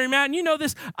seminary, Matt, and you know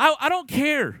this. I don't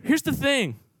care. Here's the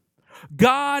thing.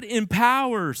 God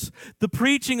empowers the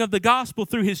preaching of the gospel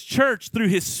through his church, through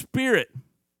his Spirit.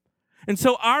 And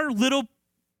so our little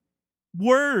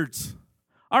words,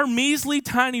 our measly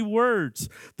tiny words,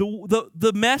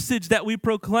 the message that we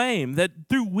proclaim that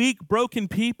through weak, broken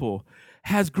people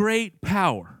has great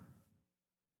power.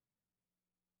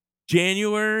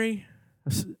 January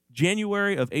of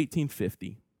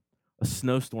 1850, a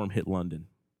snowstorm hit London.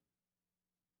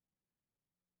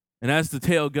 And as the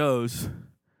tale goes,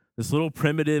 this little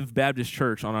primitive Baptist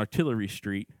church on Artillery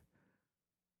Street,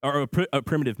 or a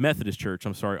primitive Methodist church,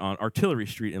 on Artillery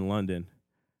Street in London,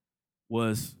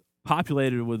 was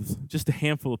populated with just a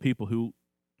handful of people who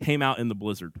came out in the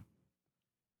blizzard.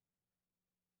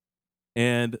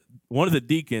 And one of the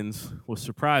deacons was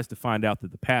surprised to find out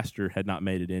that the pastor had not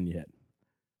made it in yet,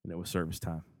 and it was service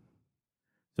time.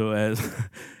 So as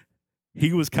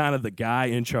he was kind of the guy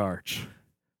in charge,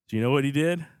 do you know what he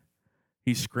did?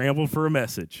 He scrambled for a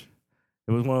message.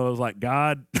 It was one of those like,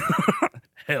 God,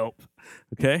 help.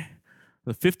 Okay?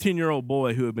 The 15-year-old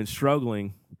boy who had been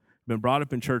struggling, been brought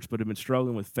up in church, but had been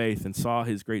struggling with faith and saw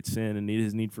his great sin and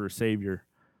his need for a Savior,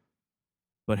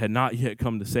 but had not yet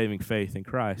come to saving faith in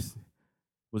Christ,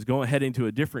 was heading to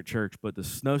a different church, but the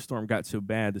snowstorm got so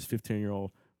bad, this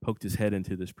 15-year-old poked his head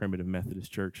into this primitive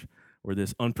Methodist church where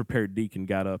this unprepared deacon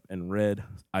got up and read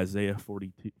Isaiah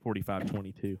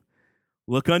 45:22.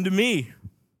 Look unto me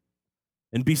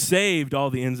and be saved, all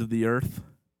the ends of the earth.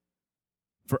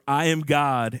 For I am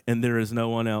God, and there is no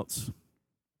one else.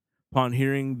 Upon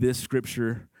hearing this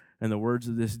scripture and the words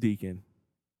of this deacon,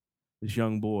 this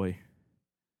young boy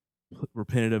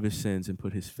repented of his sins and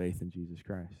put his faith in Jesus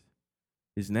Christ.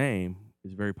 His name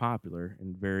is very popular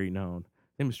and very known.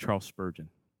 His name is Charles Spurgeon.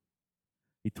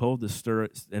 He told this story,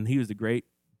 and he was the great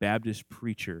Baptist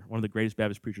preacher, one of the greatest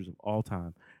Baptist preachers of all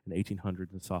time in the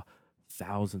 1800s, and saw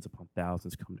thousands upon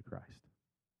thousands come to Christ.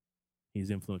 He's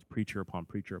influenced preacher upon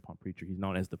preacher upon preacher. He's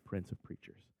known as the Prince of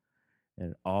Preachers.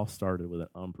 And it all started with an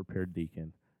unprepared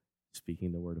deacon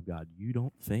speaking the word of God. You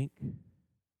don't think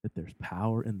that there's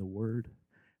power in the word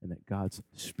and that God's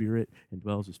Spirit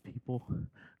indwells his people?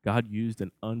 God used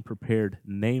an unprepared,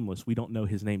 nameless, we don't know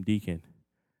his name, deacon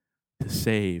to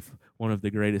save one of the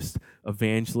greatest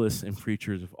evangelists and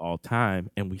preachers of all time,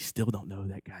 and we still don't know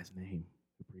that guy's name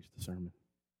who preached the sermon.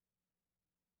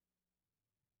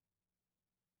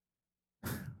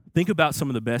 Think about some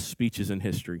of the best speeches in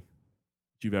history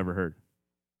that you've ever heard.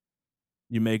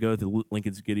 You may go to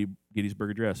Lincoln's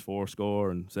Gettysburg Address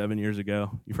 7 years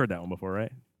ago. You've heard that one before,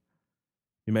 right?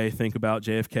 You may think about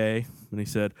JFK when he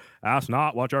said, ask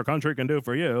not what your country can do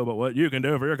for you, but what you can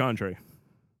do for your country.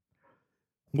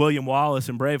 William Wallace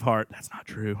in Braveheart. That's not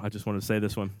true. I just wanted to say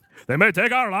this one. They may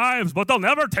take our lives, but they'll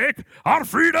never take our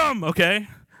freedom. Okay?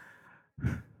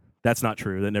 That's not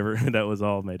true. That was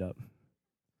all made up.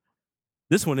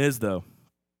 This one is, though.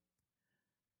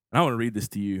 And I want to read this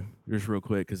to you just real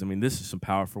quick because, this is some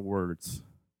powerful words.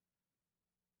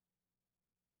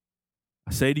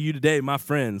 I say to you today, my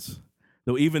friends,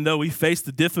 even though we face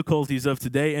the difficulties of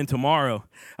today and tomorrow,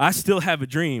 I still have a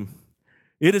dream.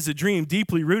 It is a dream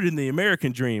deeply rooted in the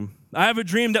American dream. I have a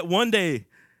dream that one day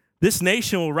this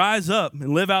nation will rise up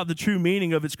and live out the true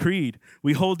meaning of its creed.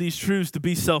 We hold these truths to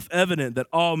be self-evident that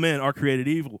all men are created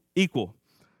equal.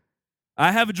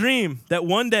 I have a dream that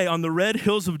one day on the red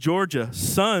hills of Georgia,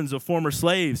 sons of former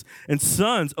slaves and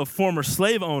sons of former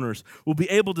slave owners will be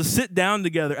able to sit down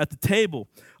together at the table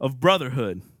of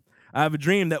brotherhood. I have a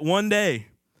dream that one day,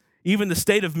 even the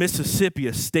state of Mississippi,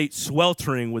 a state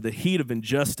sweltering with the heat of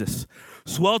injustice,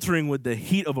 sweltering with the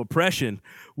heat of oppression,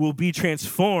 will be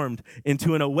transformed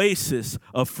into an oasis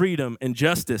of freedom and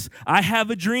justice. I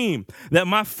have a dream that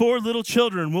my 4 little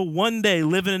children will one day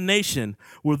live in a nation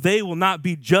where they will not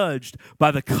be judged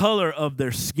by the color of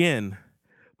their skin,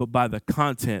 but by the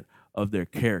content of their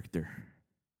character.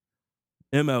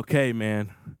 MLK,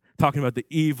 man, talking about the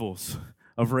evils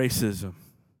of racism.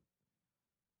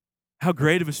 How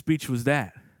great of a speech was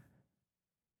that?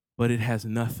 But it has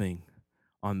nothing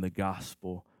on the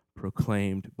gospel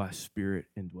proclaimed by Spirit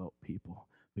indwelt people,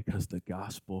 because the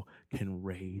gospel can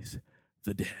raise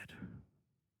the dead.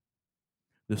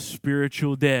 The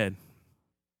spiritual dead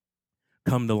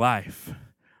come to life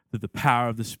through the power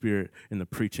of the Spirit and the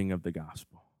preaching of the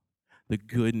gospel. The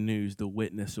good news, the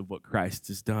witness of what Christ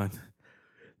has done.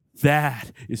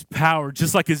 That is power,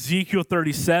 just like Ezekiel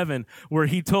 37, where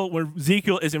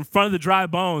Ezekiel is in front of the dry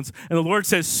bones, and the Lord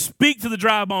says, speak to the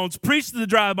dry bones, preach to the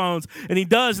dry bones, and he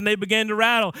does, and they begin to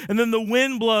rattle, and then the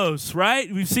wind blows, right?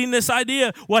 We've seen this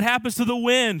idea. What happens to the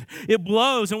wind? It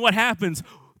blows, and what happens?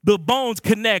 The bones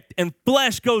connect, and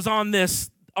flesh goes on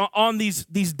these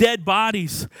dead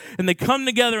bodies, and they come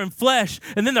together in flesh,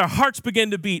 and then their hearts begin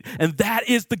to beat. And that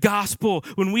is the gospel.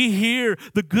 When we hear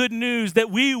the good news that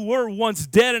we were once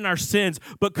dead in our sins,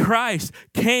 but Christ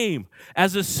came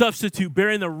as a substitute,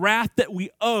 bearing the wrath that we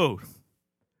owed,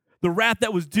 the wrath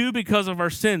that was due because of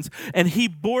our sins, and he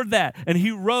bore that, and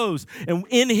he rose, and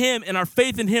in him, in our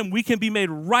faith in him, we can be made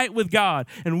right with God,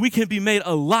 and we can be made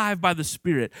alive by the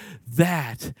Spirit.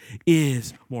 That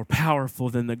is more powerful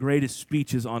than the greatest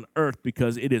speeches on earth,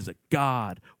 because it is a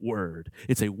God word.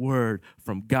 It's a word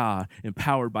from God,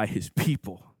 empowered by his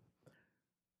people.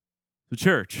 The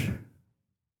church,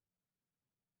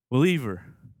 believer,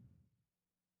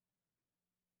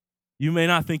 you may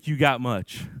not think you got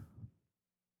much,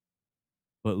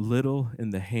 but little in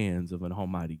the hands of an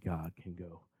almighty God can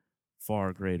go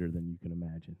far greater than you can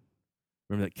imagine.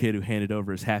 Remember that kid who handed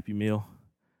over his Happy Meal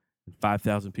and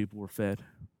 5,000 people were fed?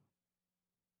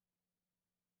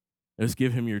 Let's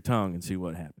give him your tongue and see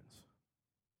what happens.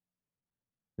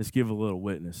 Let's give a little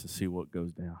witness and see what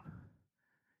goes down.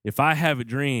 If I have a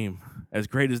dream, as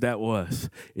great as that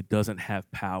was, it doesn't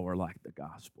have power like the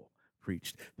gospel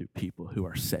preached through people who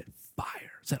are set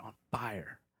on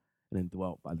fire, and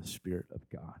indwelt by the Spirit of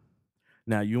God.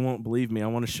 Now, you won't believe me. I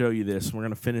want to show you this. We're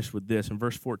going to finish with this. In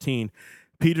verse 14,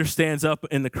 Peter stands up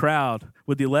in the crowd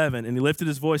with the 11, and he lifted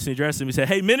his voice and he addressed them. He said,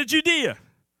 hey, men of Judea,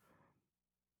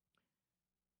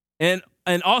 and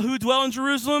all who dwell in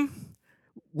Jerusalem,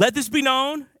 let this be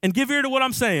known and give ear to what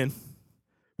I'm saying.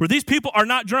 For these people are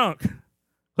not drunk.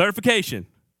 Clarification.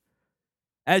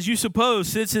 As you suppose,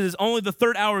 since it is only the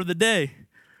third hour of the day.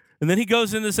 And then he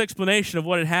goes into this explanation of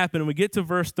what had happened, and we get to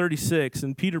verse 36,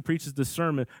 and Peter preaches this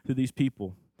sermon to these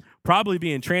people, probably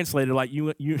being translated like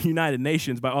United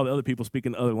Nations by all the other people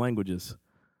speaking other languages.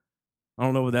 I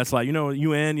don't know what that's like. You know,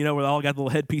 UN, where they all got the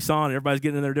little headpiece on, and everybody's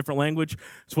getting in their different language.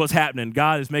 It's what's happening.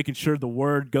 God is making sure the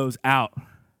word goes out.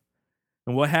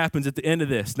 And what happens at the end of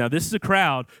this? Now, this is a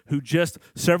crowd who just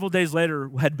several days later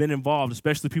had been involved,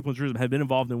 especially people in Jerusalem, had been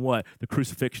involved in what? The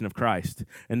crucifixion of Christ.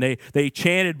 And they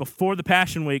chanted before the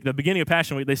Passion Week, the beginning of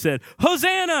Passion Week, they said,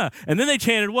 Hosanna! And then they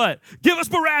chanted what? Give us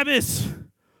Barabbas!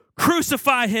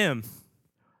 Crucify him!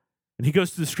 And he goes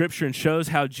to the scripture and shows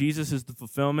how Jesus is the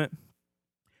fulfillment,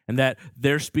 and that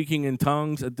their speaking in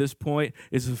tongues at this point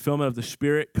is the fulfillment of the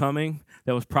Spirit coming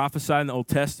that was prophesied in the Old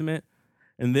Testament.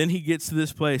 And then he gets to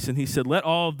this place, and he said, let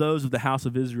all of those of the house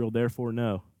of Israel therefore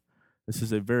know. This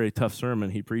is a very tough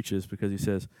sermon he preaches, because he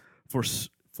says,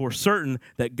 for certain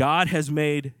that God has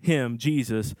made him,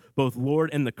 Jesus, both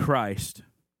Lord and the Christ,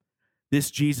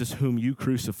 this Jesus whom you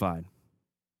crucified.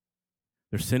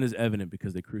 Their sin is evident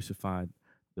because they crucified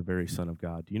the very Son of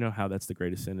God. Do you know how that's the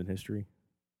greatest sin in history?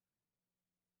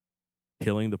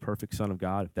 Killing the perfect Son of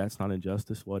God. If that's not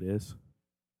injustice, what is?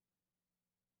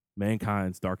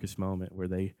 Mankind's darkest moment, where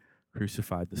they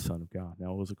crucified the Son of God.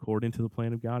 Now, it was according to the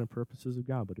plan of God and purposes of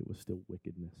God, but it was still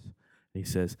wickedness. And he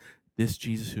says, this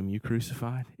Jesus whom you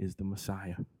crucified is the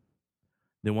Messiah.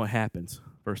 Then what happens?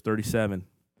 Verse 37.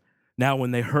 Now,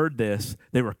 when they heard this,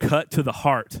 they were cut to the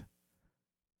heart.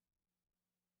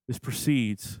 This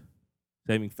precedes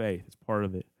saving faith. It's part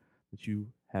of it, that you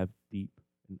have deep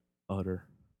and utter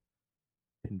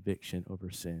conviction over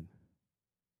sin.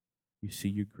 You see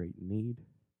your great need.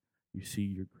 You see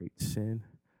your great sin.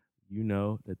 You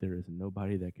know that there is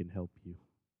nobody that can help you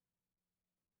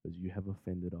because you have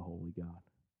offended a holy God.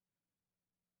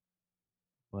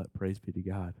 But praise be to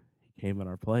God, he came in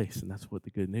our place, and that's what the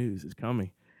good news is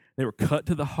coming. They were cut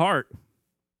to the heart.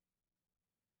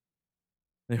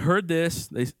 They heard this,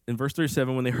 in verse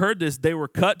 37, when they heard this, they were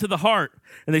cut to the heart.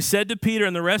 And they said to Peter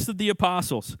and the rest of the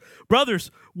apostles,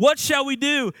 brothers, what shall we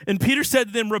do? And Peter said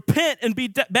to them, repent and be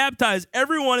baptized,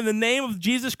 everyone in the name of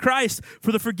Jesus Christ,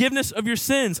 for the forgiveness of your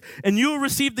sins, and you will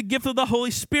receive the gift of the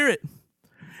Holy Spirit.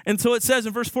 And so it says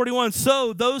in verse 41,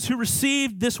 so those who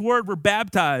received this word were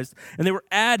baptized, and they were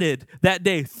added that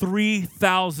day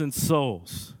 3,000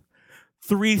 souls.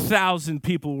 3,000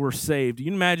 people were saved. You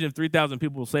can imagine if 3,000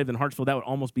 people were saved in Hartsville, that would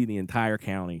almost be the entire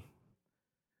county.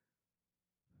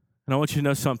 And I want you to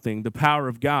know something. The power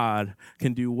of God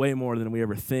can do way more than we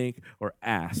ever think or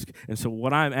ask. And so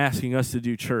what I'm asking us to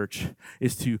do, church,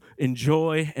 is to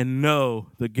enjoy and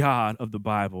know the God of the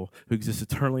Bible who exists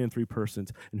eternally in three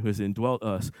persons and who has indwelt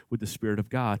us with the Spirit of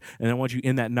God. And I want you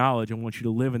in that knowledge. I want you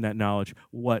to live in that knowledge.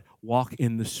 What? Walk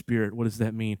in the Spirit. What does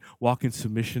that mean? Walk in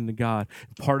submission to God.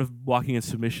 Part of walking in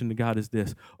submission to God is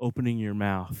this, opening your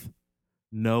mouth,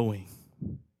 knowing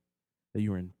that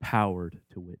you are empowered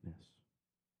to witness.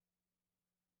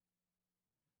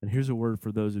 And here's a word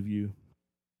for those of you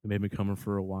who may have been coming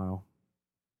for a while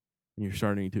and you're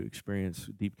starting to experience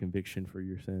deep conviction for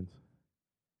your sins.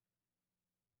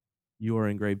 You are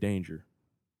in grave danger.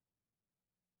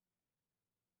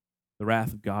 The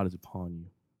wrath of God is upon you.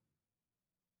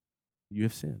 You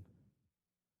have sinned,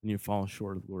 and you have fallen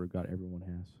short of the glory of God. Everyone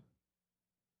has.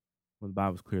 When the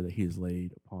Bible is clear that he has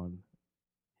laid upon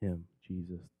him,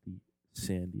 Jesus, the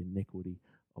sin, the iniquity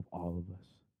of all of us.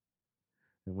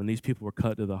 And when these people were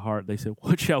cut to the heart, they said,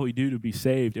 what shall we do to be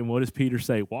saved? And what does Peter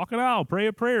say? Walk an aisle, pray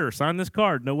a prayer, sign this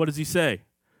card. No, what does he say?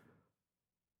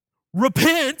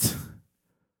 Repent,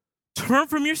 turn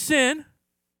from your sin,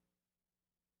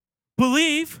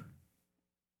 believe,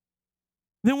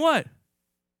 then what?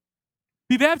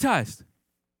 Be baptized.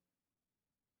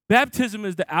 Baptism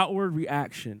is the outward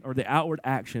reaction or the outward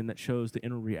action that shows the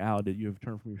inner reality that you have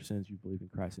turned from your sins, you believe in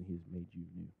Christ, and he has made you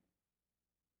new.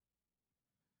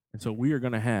 And so we are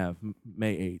going to have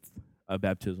May 8th a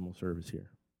baptismal service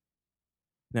here.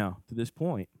 Now, to this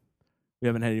point, we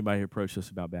haven't had anybody approach us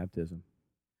about baptism.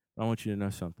 But I want you to know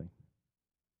something.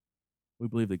 We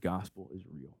believe the gospel is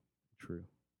real, true.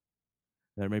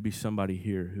 There may be somebody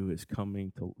here who has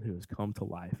come to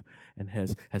life and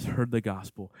has heard the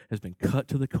gospel, has been cut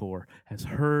to the core, has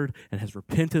heard and has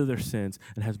repented of their sins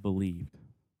and has believed.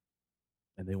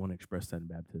 And they want to express that in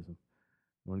baptism.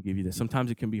 I want to give you this. Sometimes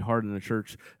it can be hard in a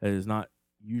church that is not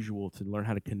usual to learn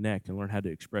how to connect and learn how to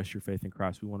express your faith in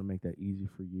Christ. We want to make that easy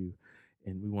for you,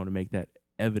 and we want to make that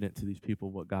evident to these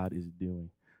people what God is doing.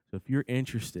 So if you're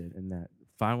interested in that,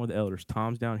 find one of the elders.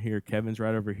 Tom's down here. Kevin's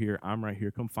right over here. I'm right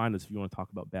here. Come find us if you want to talk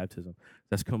about baptism.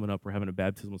 That's coming up. We're having a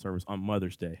baptismal service on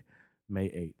Mother's Day, May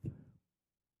 8th.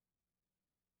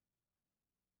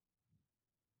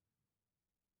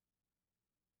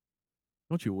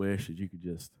 Don't you wish that you could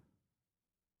just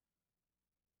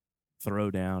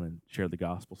throw down and share the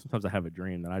gospel? Sometimes I have a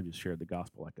dream that I just shared the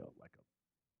gospel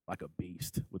like a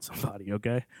beast with somebody.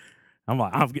 Okay, I'm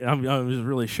just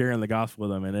really sharing the gospel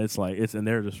with them, and and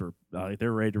they're just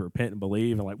they're ready to repent and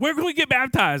believe, and like, where can we get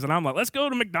baptized? And I'm like, let's go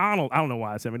to McDonald's. I don't know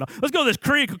why I said McDonald's. Let's go to this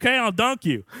creek, okay? I'll dunk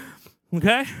you,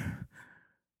 okay?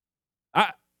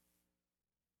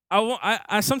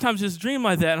 I sometimes just dream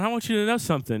like that, and I want you to know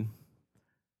something.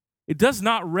 It does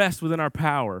not rest within our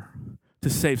power to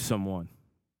save someone.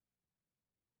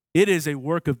 It is a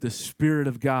work of the Spirit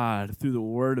of God through the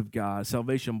Word of God.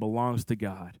 Salvation belongs to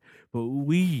God. But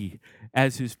we,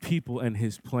 as his people and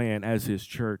his plan, as his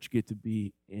church, get to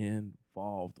be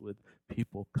involved with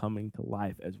people coming to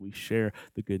life as we share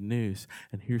the good news.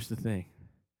 And here's the thing.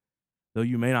 Though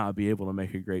you may not be able to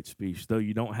make a great speech, though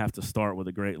you don't have to start with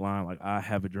a great line like, I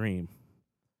have a dream,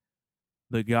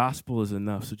 the gospel is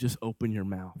enough. So just open your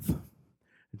mouth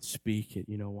and speak it.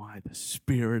 You know why? The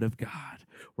Spirit of God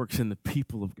works in the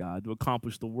people of God to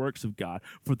accomplish the works of God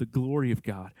for the glory of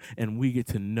God. And we get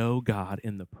to know God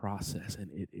in the process, and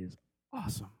it is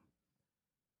awesome.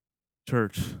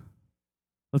 Church,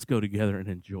 let's go together and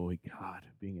enjoy God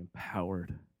being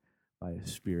empowered by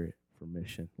his Spirit for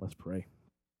mission. Let's pray.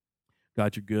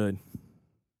 God, you're good.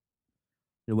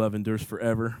 Your love endures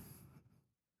forever.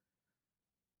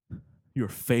 You are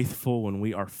faithful when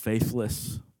we are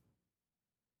faithless.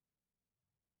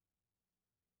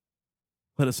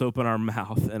 Let us open our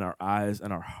mouth and our eyes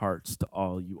and our hearts to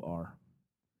all you are.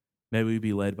 May we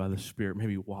be led by the Spirit. May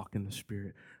we walk in the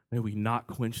Spirit. May we not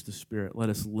quench the Spirit. Let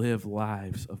us live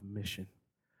lives of mission.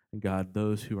 And God,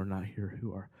 those who are not here,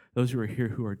 those who are here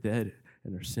who are dead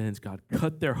in their sins, God,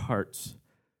 cut their hearts.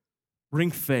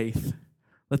 Bring faith.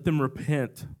 Let them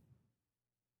repent.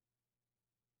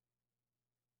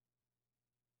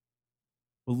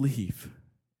 Believe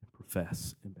and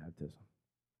profess in baptism.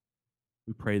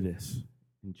 We pray this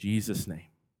in Jesus' name.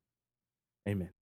 Amen.